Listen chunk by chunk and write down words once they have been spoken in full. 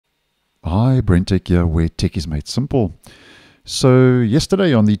Hi, BrenTech here, where tech is made simple. So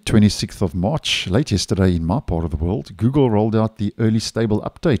yesterday on the 26th of March, late yesterday in my part of the world, Google rolled out the early stable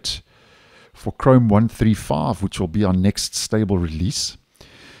update for Chrome 135, which will be our next stable release.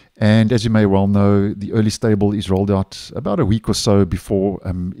 And as you may well know, the early stable is rolled out about a week or so before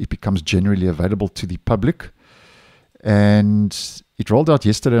it becomes generally available to the public. And it rolled out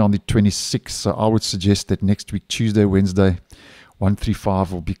yesterday on the 26th, so I would suggest that next week, Tuesday, Wednesday,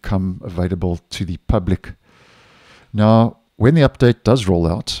 135 will become available to the public. Now, when the update does roll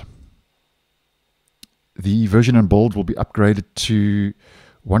out, the version and build will be upgraded to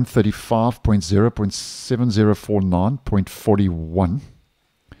 135.0.7049.41.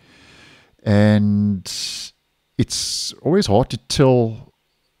 And it's always hard to tell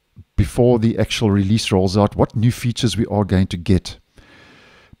before the actual release rolls out what new features we are going to get.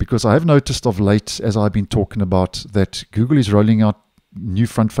 Because I have noticed of late, as I've been talking about, that Google is rolling out new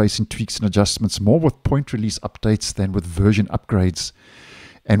front-facing tweaks and adjustments more with point release updates than with version upgrades.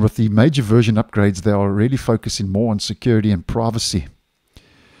 And with the major version upgrades, they are really focusing more on security and privacy,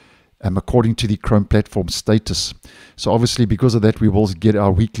 according to the Chrome platform status. So obviously, because of that, we will get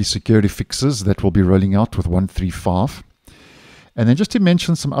our weekly security fixes that will be rolling out with 135. And then just to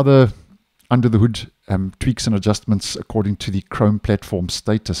mention some other under the hood tweaks and adjustments according to the Chrome platform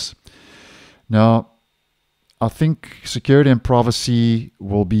status. Now, I think security and privacy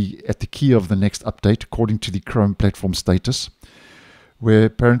will be at the key of the next update according to the Chrome platform status, where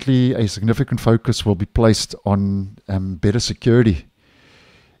apparently a significant focus will be placed on better security,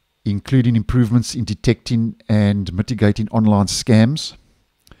 including improvements in detecting and mitigating online scams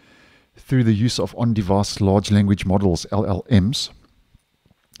through the use of on-device large language models, LLMs.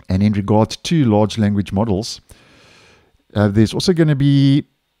 And in regards to large language models, there's also going to be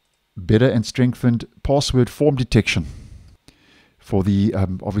better and strengthened password form detection for the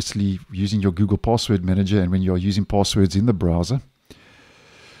obviously using your Google Password Manager and when you're using passwords in the browser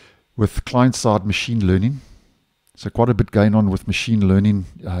with client-side machine learning. So quite a bit going on with machine learning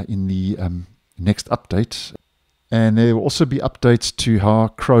in the next update. And there will also be updates to how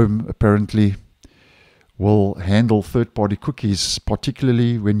Chrome apparently will handle third-party cookies,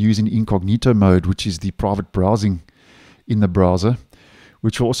 particularly when using incognito mode, which is the private browsing in the browser,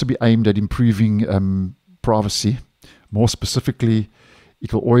 which will also be aimed at improving privacy. More specifically,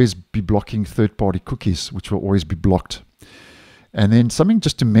 it will always be blocking third-party cookies, which will always be blocked. And then something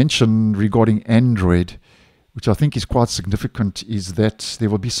just to mention regarding Android, which I think is quite significant, is that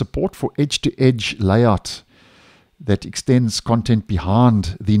there will be support for edge-to-edge layout that extends content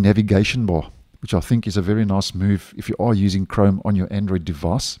behind the navigation bar, which I think is a very nice move if you are using Chrome on your Android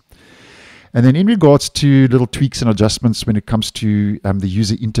device. And then in regards to little tweaks and adjustments when it comes to the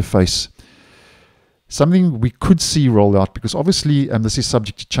user interface, something we could see roll out, because obviously this is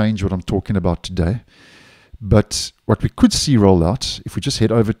subject to change what I'm talking about today, but what we could see roll out, if we just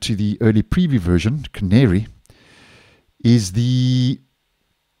head over to the early preview version, Canary, is the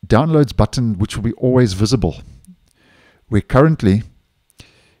downloads button, which will be always visible, where currently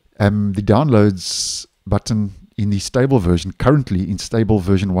the downloads button in the stable version, currently in stable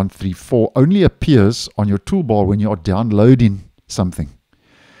version 134, only appears on your toolbar when you are downloading something.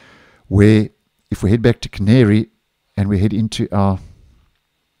 Where if we head back to Canary and we head into our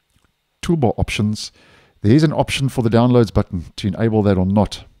toolbar options, there is an option for the downloads button to enable that or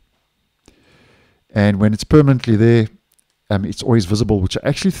not. And when it's permanently there, it's always visible, which I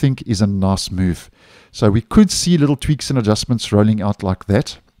actually think is a nice move. So we could see little tweaks and adjustments rolling out like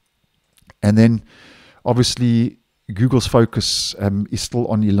that. And then obviously Google's focus is still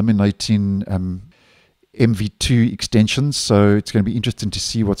on eliminating MV2 extensions. So it's going to be interesting to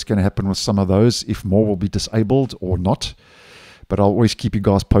see what's going to happen with some of those, if more will be disabled or not. But I'll always keep you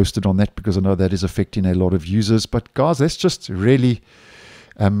guys posted on that because I know that is affecting a lot of users. But guys, that's just really,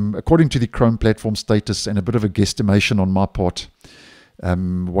 according to the Chrome platform status and a bit of a guesstimation on my part,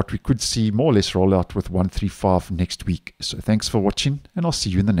 what we could see more or less roll out with 135 next week. So thanks for watching, and I'll see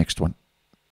you in the next one.